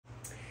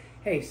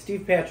Hey,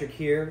 Steve Phatrick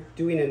here,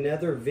 doing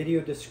another video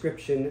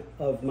description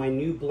of my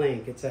new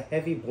blank. It's a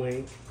heavy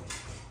blank,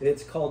 and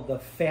it's called the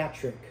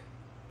Phatrick,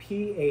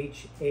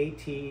 P-H-A-T-R-I-C-K,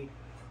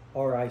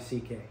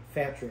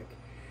 Phatrick.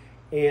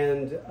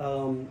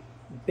 And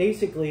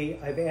basically,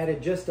 I've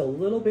added just a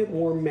little bit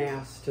more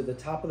mass to the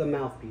top of the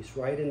mouthpiece,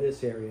 right in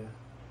this area.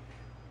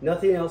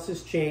 Nothing else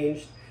has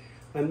changed.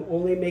 I'm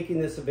only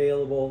making this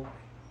available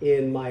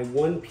in my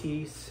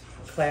one-piece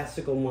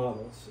classical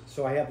models.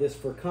 So I have this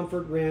for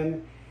comfort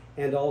rim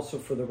and also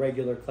for the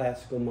regular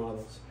classical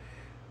models.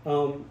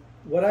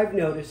 What I've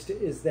noticed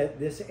is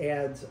that this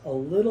adds a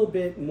little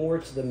bit more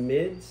to the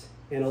mids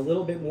and a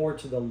little bit more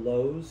to the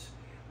lows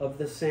of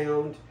the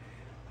sound.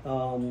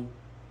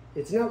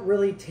 It's not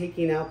really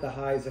taking out the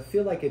highs. I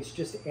feel like it's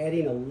just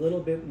adding a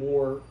little bit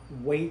more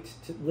weight,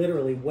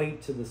 literally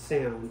weight to the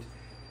sound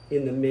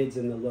in the mids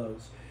and the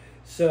lows.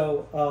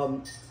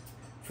 So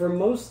for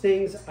most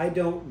things, I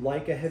don't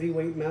like a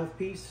heavyweight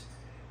mouthpiece.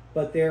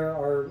 But there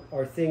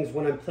are things,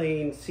 when I'm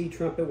playing C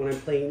trumpet, when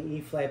I'm playing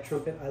E flat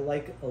trumpet, I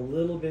like a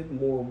little bit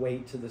more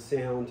weight to the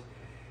sound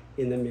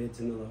in the mids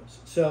and the lows.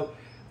 So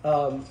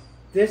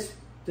this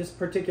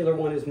particular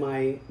one is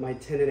my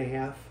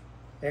 10.5.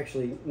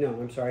 Actually, no,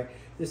 I'm sorry.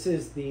 This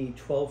is the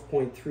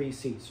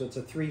 12.3C. So it's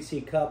a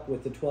 3C cup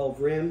with the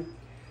 12 rim,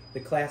 the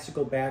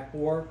classical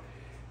backbore.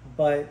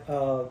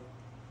 But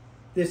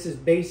this is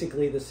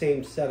basically the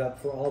same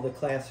setup for all the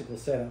classical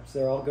setups.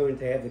 They're all going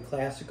to have the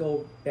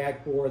classical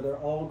backbore. They're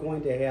all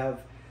going to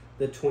have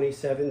the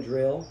 27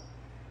 drill.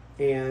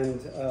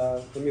 And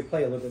let me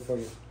play a little bit for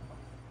you.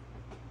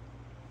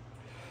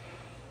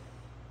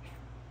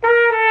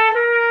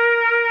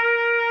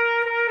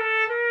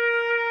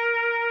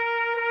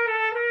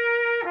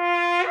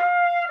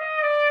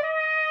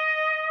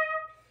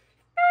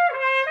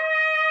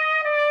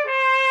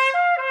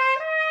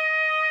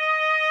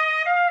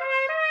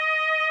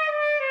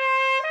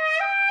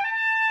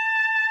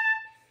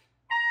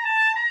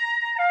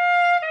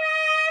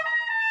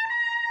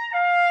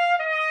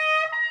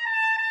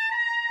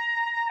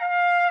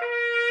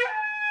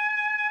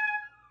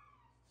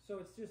 So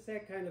it's just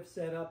that kind of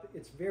setup.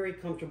 It's very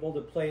comfortable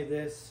to play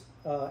this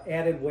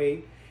added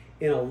weight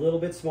in a little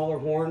bit smaller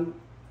horn,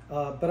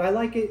 but I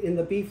like it in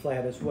the B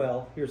flat as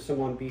well. Here's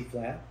some on B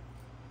flat.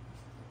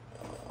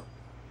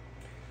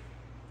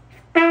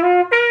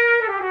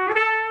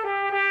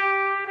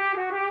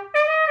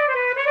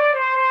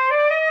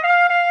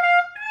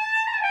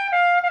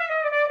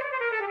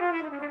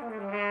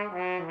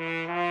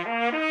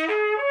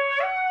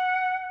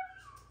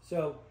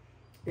 So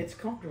it's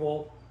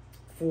comfortable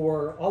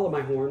for all of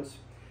my horns.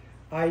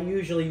 I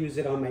usually use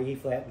it on my E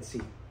flat and C.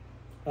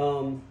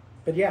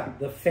 But yeah,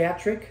 the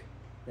Phatrick,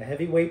 the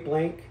heavyweight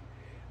blank,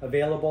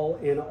 available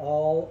in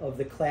all of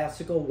the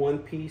classical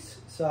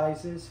one-piece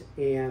sizes,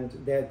 and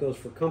that goes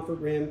for comfort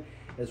rim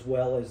as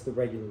well as the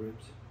regular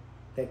rims.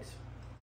 Thanks.